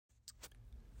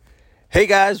Hey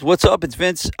guys, what's up? It's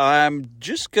Vince. I'm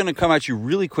just going to come at you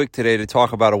really quick today to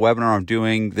talk about a webinar I'm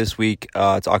doing this week.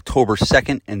 It's October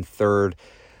 2nd and 3rd.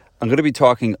 I'm going to be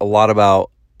talking a lot about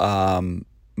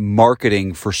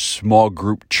marketing for small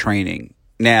group training.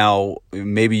 Now,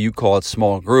 maybe you call it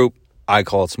small group. I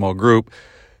call it small group.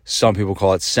 Some people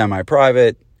call it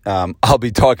semi-private. I'll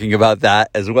be talking about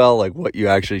that as well, like what you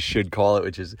actually should call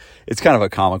it, it's kind of a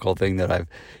comical thing that I've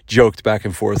joked back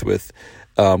and forth with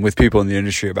people in the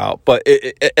industry about. But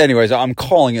anyways, I'm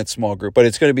calling it small group, but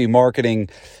it's going to be marketing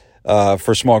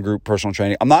for small group personal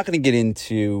training. I'm not going to get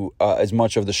into as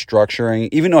much of the structuring,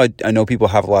 even though I know people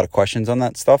have a lot of questions on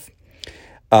that stuff.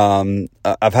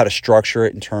 I've had to structure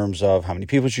it in terms of how many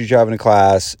people should you have in a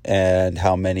class and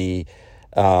how much,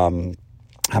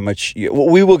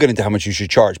 we will get into how much you should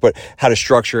charge, but how to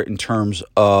structure it in terms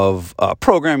of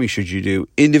programming. Should you do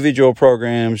individual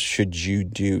programs? Should you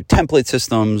do template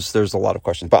systems? There's a lot of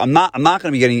questions, but I'm not going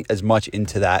to be getting as much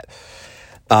into that.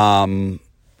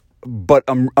 But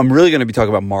I'm really going to be talking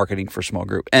about marketing for small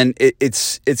group. And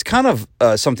it's kind of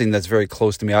something that's very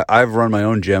close to me. I've run my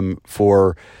own gym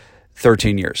for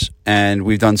 13 years and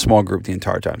we've done small group the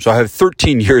entire time. So I have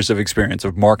 13 years of experience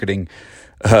of marketing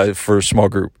for small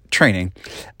group training.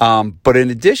 But in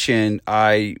addition,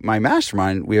 my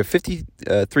mastermind, we have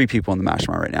 53 people in the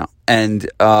mastermind right now. And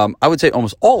I would say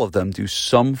almost all of them do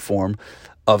some form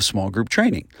of small group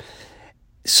training.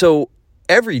 So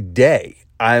every day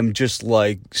I'm just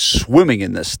like swimming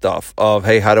in this stuff of,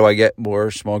 hey, how do I get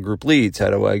more small group leads? How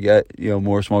do I get,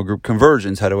 more small group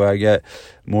conversions? How do I get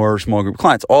more small group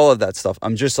clients? All of that stuff.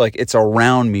 I'm just like, it's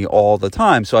around me all the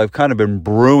time. So I've kind of been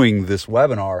brewing this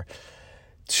webinar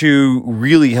to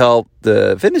really help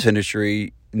the fitness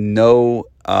industry know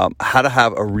how to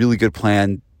have a really good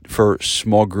plan for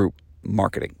small group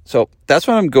marketing. So that's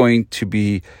what I'm going to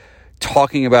be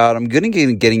talking about. I'm going to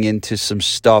be getting into some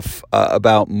stuff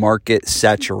about market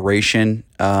saturation.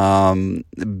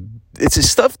 It's a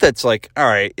stuff that's like, all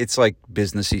right, it's like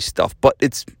businessy stuff, but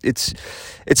it's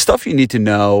stuff you need to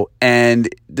know. And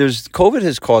COVID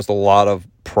has caused a lot of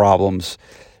problems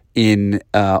in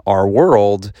our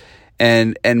world.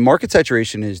 And market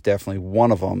saturation is definitely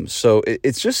one of them. So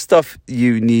it's just stuff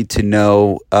you need to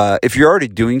know. If you're already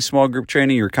doing small group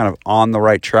training, you're kind of on the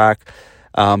right track.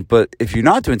 But if you're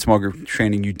not doing small group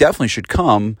training, you definitely should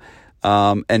come.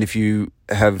 And if you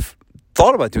have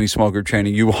thought about doing small group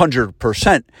training, you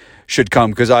 100% should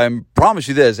come, because I promise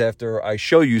you this, after I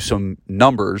show you some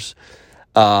numbers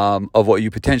of what you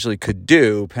potentially could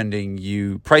do, pending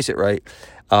you price it right,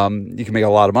 you can make a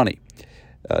lot of money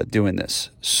doing this.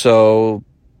 So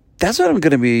that's what I'm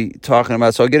going to be talking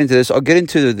about. So I'll get into this.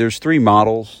 There's 3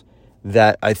 models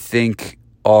that I think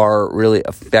are really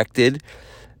affected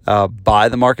by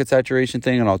the market saturation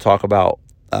thing. And I'll talk about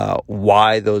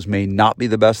why those may not be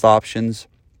the best options.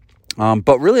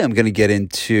 But really, I'm going to get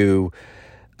into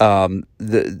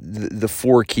the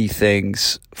 4 key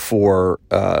things for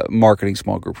marketing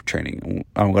small group training.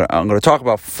 I'm going to talk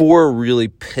about 4 really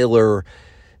pillar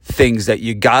things that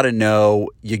you got to know,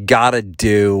 you got to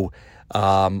do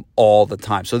all the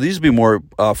time. So these will be more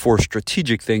 4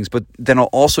 strategic things, but then I'll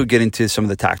also get into some of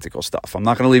the tactical stuff. I'm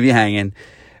not going to leave you hanging,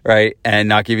 right, and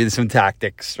not give you some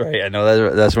tactics, right? I know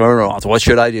that's what everyone wants. What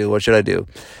should I do?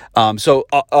 So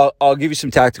I'll give you some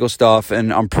tactical stuff,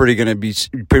 and I'm pretty much going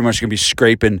to be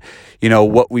scraping,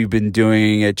 what we've been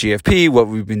doing at GFP, what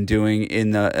we've been doing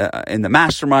in the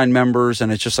mastermind members,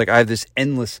 and it's just like I have this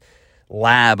endless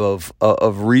lab of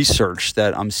research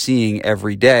that I'm seeing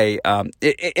every day.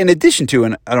 In addition to,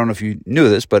 and I don't know if you knew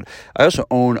this, but I also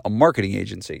own a marketing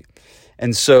agency.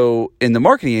 And so in the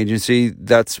marketing agency,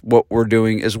 that's what we're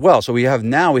doing as well. So we have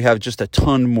just a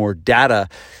ton more data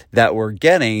that we're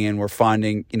getting, and we're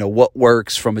finding, what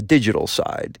works from a digital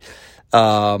side,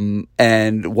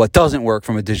 and what doesn't work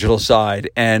from a digital side,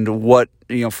 and what,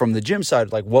 from the gym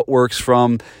side, like what works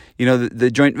from, the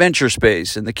joint venture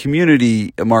space and the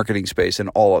community marketing space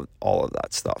and all of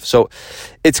that stuff. So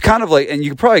it's kind of like, and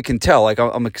you probably can tell, like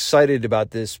I'm excited about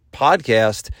this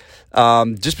podcast,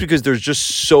 just because there's just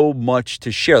so much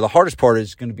to share. The hardest part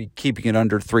is going to be keeping it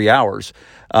under 3 hours,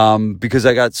 because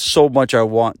I got so much I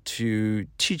want to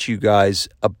teach you guys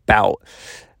about,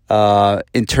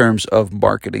 in terms of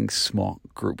marketing small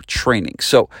group training.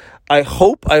 So I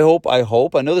hope, I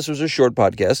know this was a short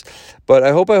podcast, but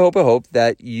I hope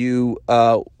that you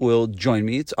will join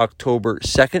me. It's October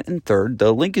 2nd and 3rd.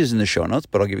 The link is in the show notes,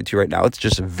 but I'll give it to you right now. It's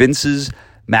just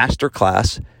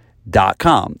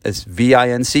vincesmasterclass.com. It's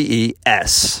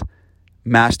VINCES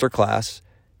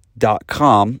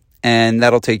masterclass.com. And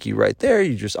that'll take you right there.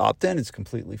 You just opt in. It's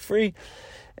completely free.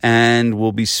 and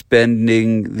we'll be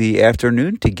spending the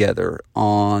afternoon together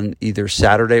on either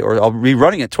Saturday, or I'll be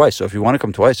running it twice. So if you want to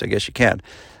come twice, I guess you can.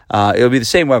 It'll be the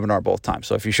same webinar both times.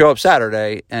 So if you show up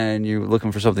Saturday and you're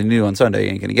looking for something new on Sunday,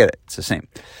 you ain't going to get it. It's the same.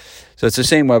 So it's the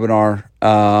same webinar,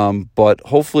 but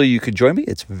hopefully you can join me.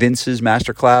 It's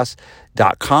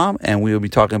vincesmasterclass.com, and we will be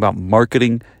talking about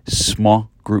marketing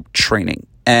small group training.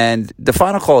 And the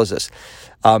final call is this.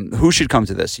 Who should come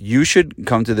to this? You should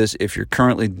come to this if you're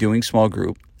currently doing small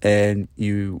group and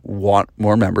you want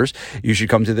more members. You should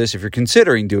come to this if you're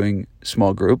considering doing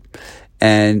small group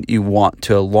and you want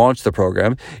to launch the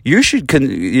program. You should come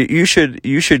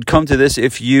to this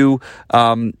if you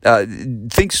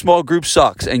think small group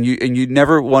sucks and you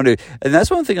never want to. And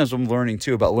that's one thing I'm learning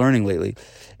too about learning lately,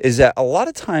 is that a lot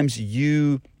of times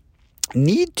you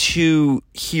need to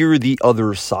hear the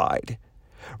other side.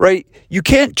 Right? You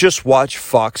can't just watch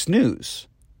Fox News.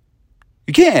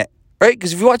 You can't, right?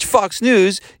 Because if you watch Fox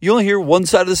News, you only hear one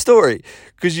side of the story.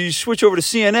 Because you switch over to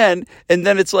CNN, and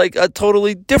then it's like a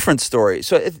totally different story.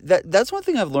 So that's one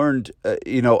thing I've learned,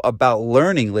 about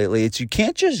learning lately. It's you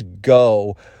can't just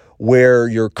go where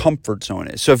your comfort zone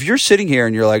is. So if you're sitting here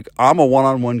and you're like, I'm a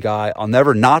one-on-one guy, I'll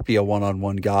never not be a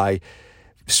one-on-one guy,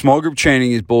 small group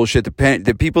training is bullshit,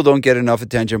 the people don't get enough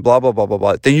attention, blah, blah, blah, blah,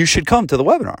 blah, then you should come to the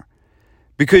webinar.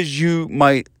 Because you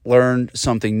might learn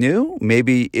something new.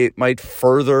 Maybe it might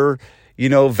further,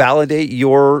 validate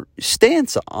your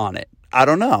stance on it. I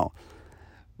don't know.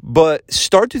 But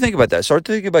start to think about that. Start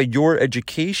to think about your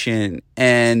education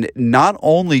and not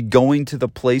only going to the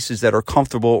places that are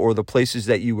comfortable or the places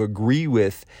that you agree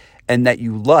with and that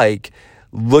you like,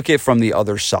 look at from the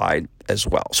other side as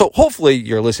well. So hopefully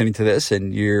you're listening to this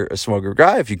and you're a small group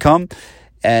guy. If you come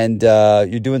and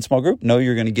you're doing small group, know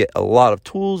you're going to get a lot of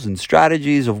tools and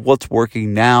strategies of what's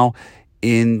working now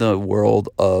in the world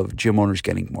of gym owners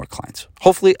getting more clients.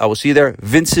 Hopefully, I will see you there.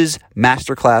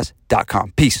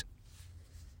 vincesmasterclass.com. Peace.